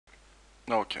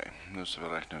Okej, nu ska vi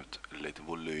räkna ut lite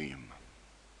volym.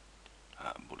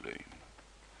 Här, volym.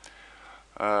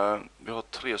 Vi har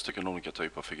 3 stycken olika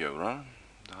typer av figurer.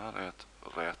 Det här är ett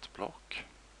rätblock.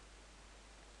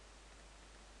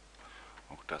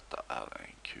 Och detta är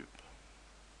en kub.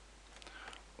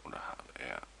 Och det här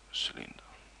är cylinder.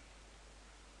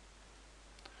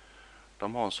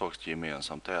 De har en sak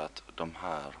gemensamt, är att de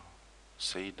här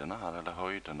sidorna här, eller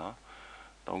höjderna,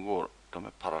 de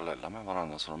är parallella med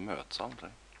varandra, så de möts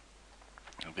aldrig.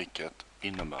 Vilket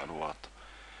innebär då att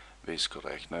vi ska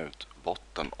räkna ut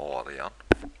bottenarean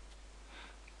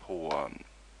på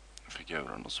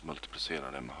figuren och så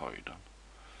multiplicerar det med höjden.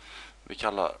 Vi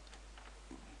kallar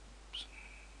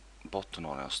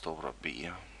bottenarean stora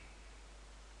B.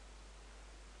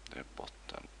 Det är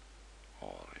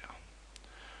bottenarea.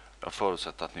 Jag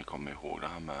förutsätter att ni kommer ihåg det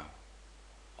här med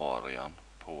arean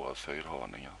på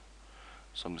fyrhörningar.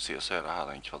 Som ni ser så är det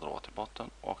här en kvadrat i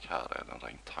botten och här är det en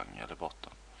rektangel i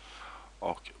botten.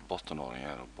 Och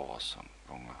bottenarean är då basen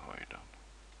gånger höjden.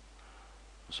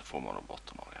 Och så får man då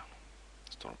bottenarean,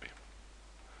 stora B.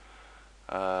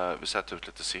 Vi sätter ut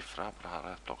lite siffror här på det här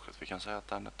rätblocket. Vi kan säga att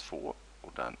den är 2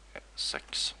 och den är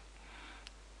 6.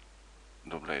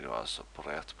 Då blir det alltså på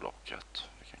rätblocket,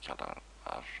 vi kan kalla den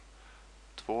R.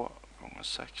 2 gånger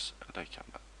 6 är lika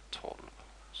med 12,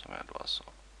 som är då alltså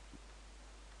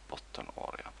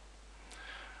bottenarean.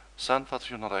 Sen för att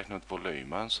kunna räkna ut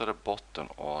volymen så är det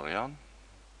bottenarean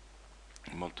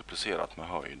multiplicerat med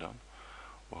höjden.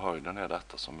 Och höjden är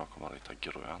detta som jag kommer att rita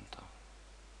grönt här.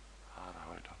 Här är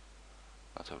höjden,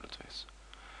 naturligtvis.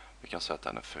 Vi kan säga att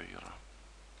den är 4.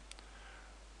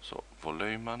 Så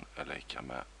volymen är lika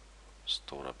med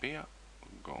stora B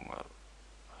gånger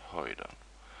höjden.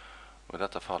 Och i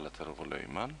detta fallet är det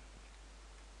volymen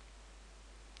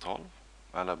 12,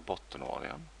 eller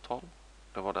bottenarean 12.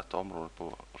 Det var detta område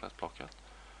på rätblocket.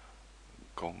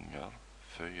 Gånger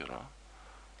 4.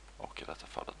 Och i detta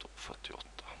fallet då 48.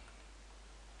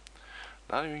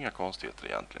 Det här är ju inga konstigheter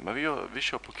egentligen. Men vi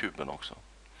kör på kuben också.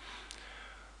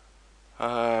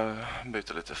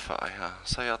 Byter lite färg här.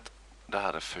 Säg att det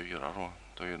här är 4 då.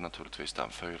 Då är ju naturligtvis den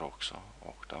 4 också.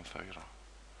 Och den 4.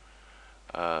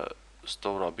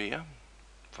 Stora B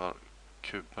för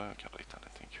kuben. Jag kan rita en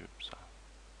liten kub så här.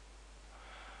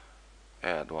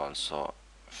 Är då alltså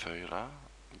 4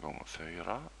 gånger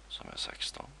 4 som är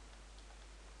 16.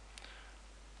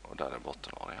 Och där är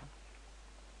bottenarean.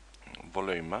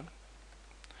 Volymen.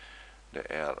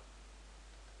 Det är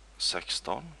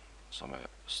 16 som är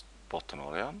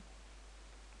bottenarean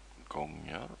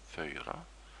gånger 4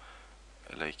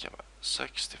 är lika med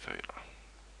 64.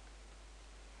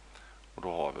 Och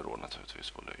då har vi då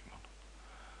naturligtvis volymen.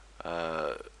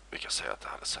 Vi kan säga att det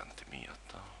här är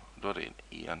centimeter. Då är det en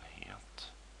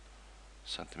enhet.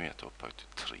 Centimeter upphöjt till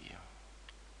 3.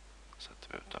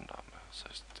 Sätter vi ut den där med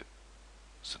 60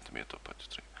 centimeter upphöjt till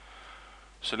 3.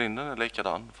 Cylindern är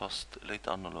likadan fast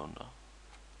lite annorlunda.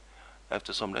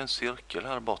 Eftersom det är en cirkel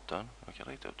här i botten. Jag kan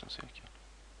rita ut en cirkel.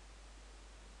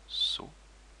 Så.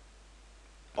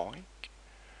 Boink.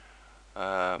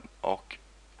 Och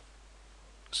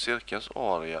cirkelns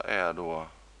area är då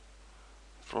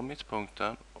från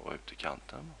mittpunkten och ut till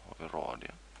kanten har vi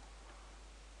radien.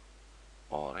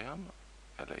 Arean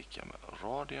är lika med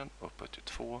radien uppåt till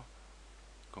 2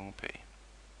 gånger pi.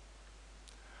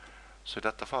 Så i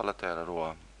detta fallet är det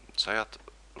då, säg att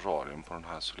radien på den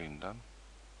här cylindern,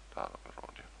 där har vi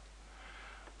radien.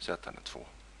 Säg att den är 2.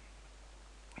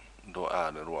 Då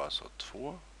är det då alltså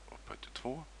 2 upphöjt till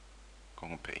 2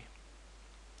 gånger pi.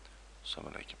 Som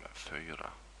är lika med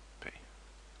 4 pi.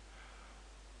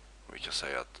 Och vi kan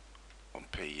säga att om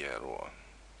pi är då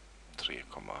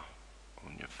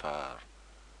ungefär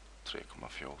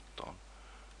 3,14,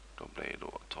 då blir det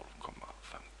då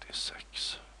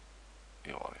 12,56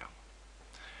 i arean.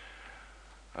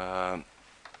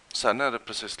 Sen är det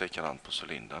precis likadant på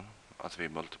cylindern, att vi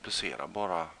multiplicerar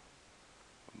bara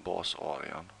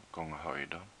basarean gånger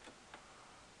höjden.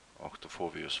 Och då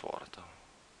får vi ju svaret där.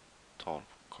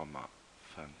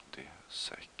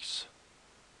 12,56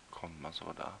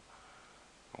 så där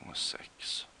gånger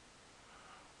 6.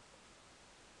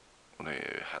 Och det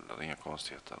är ju heller inga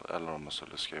konstigheter. Eller om man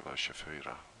skulle skriva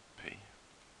 24 pi.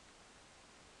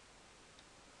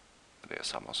 Det är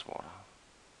samma svar.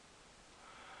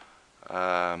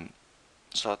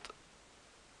 Så att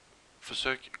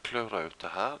försök klura ut. Det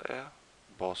här är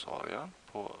basarean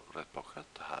på rätblocket.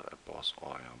 Det här är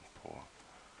basarean på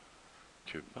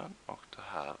kuben. Och det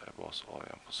här är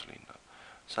basarean på cylindern.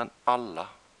 Sen alla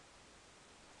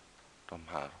de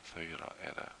här 4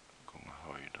 är det gånger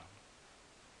höjden.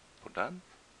 På den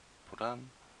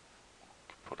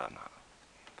och på den här.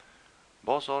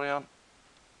 Basarean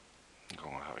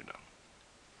gånger höjden.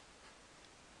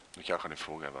 Nu kanske ni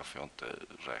frågar varför jag inte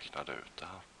räknade ut det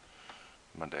här.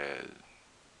 Men det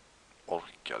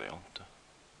orkade jag inte.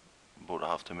 Borde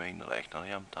haft en miniräknare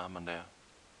jämt där, men det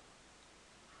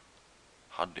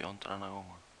hade jag inte denna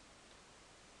gången.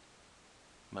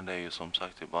 Men det är ju som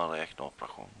sagt bara en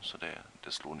räknaoperation, så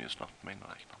det slår ni ju snabbt med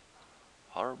miniräknaren.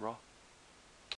 Ha det bra.